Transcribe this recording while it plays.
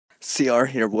CR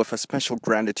here with a special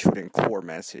gratitude and CoRe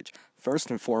message.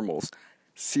 First and foremost,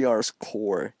 CR's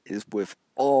CoRe is with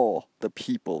all the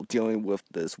people dealing with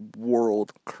this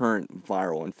world current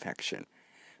viral infection.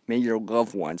 May your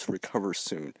loved ones recover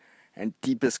soon, and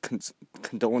deepest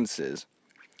condolences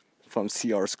from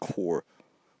CR's CoRe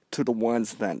to the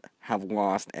ones that have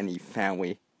lost any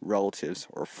family, relatives,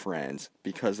 or friends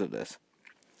because of this.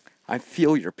 I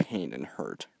feel your pain and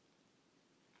hurt.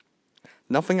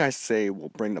 Nothing I say will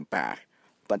bring them back,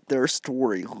 but their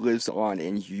story lives on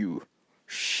in you.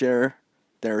 Share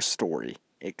their story,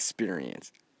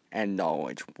 experience, and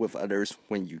knowledge with others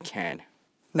when you can.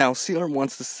 Now, CR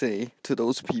wants to say to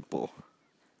those people,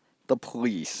 the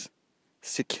police,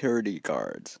 security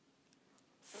guards,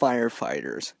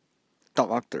 firefighters,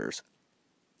 doctors,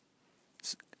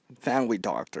 family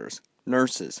doctors,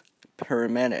 nurses,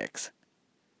 paramedics,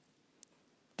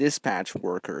 dispatch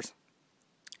workers,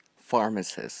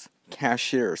 pharmacists,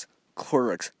 cashiers,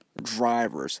 clerks,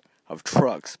 drivers of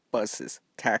trucks, buses,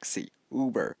 taxi,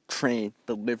 Uber, train,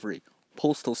 delivery,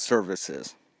 postal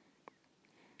services,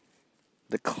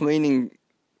 the cleaning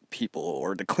people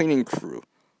or the cleaning crew,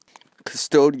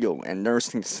 custodial and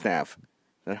nursing staff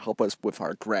that help us with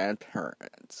our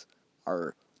grandparents,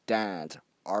 our dads,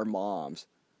 our moms,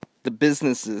 the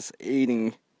businesses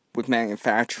aiding with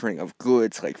manufacturing of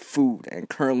goods like food and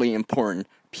currently important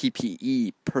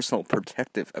PPE, personal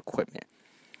protective equipment,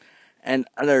 and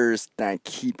others that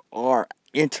keep our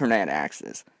internet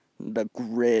access, the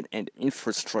grid and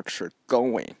infrastructure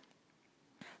going.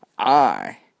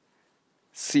 I,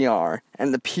 CR,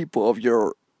 and the people of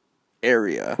your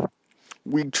area,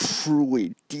 we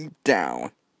truly, deep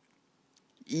down,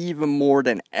 even more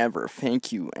than ever,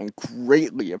 thank you and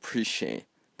greatly appreciate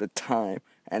the time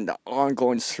and the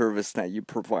ongoing service that you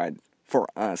provide for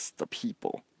us, the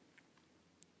people.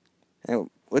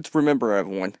 And let's remember,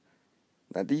 everyone,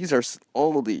 that these are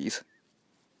all of these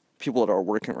people that are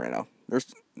working right now.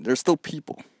 There's still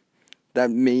people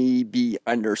that may be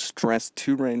under stress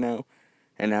too right now,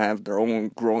 and have their own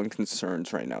growing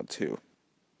concerns right now too,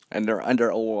 and they're under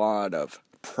a lot of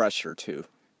pressure too.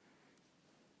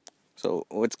 So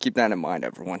let's keep that in mind,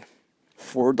 everyone.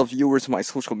 For the viewers, my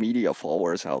social media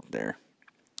followers out there,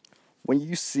 when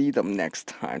you see them next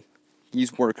time,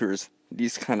 these workers,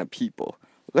 these kind of people,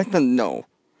 let them know,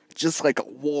 just like a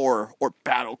war or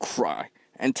battle cry,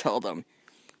 and tell them,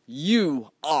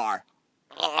 you are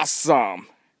awesome,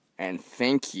 and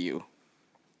thank you,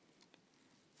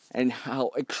 and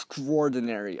how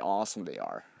extraordinary awesome they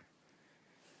are.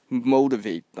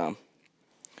 Motivate them.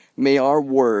 May our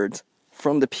words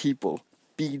from the people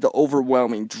be the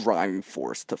overwhelming driving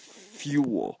force to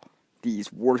fuel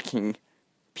these working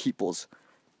people's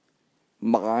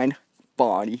mind,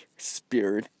 body,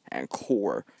 spirit, and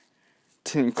core,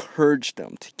 to encourage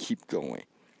them to keep going,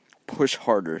 push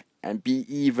harder, and be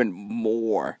even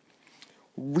more.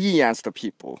 We as the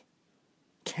people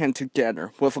can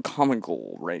together, with a common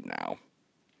goal right now,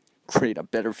 create a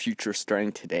better future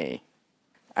starting today.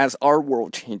 As our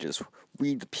world changes,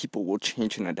 we the people will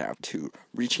change and adapt too.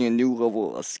 Reaching a new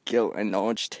level of skill and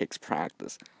knowledge takes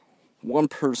practice. One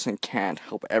person can't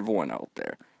help everyone out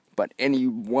there, but any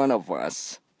one of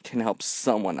us can help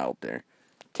someone out there.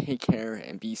 Take care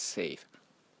and be safe.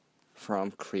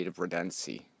 From Creative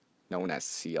Redundancy, known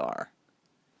as CR.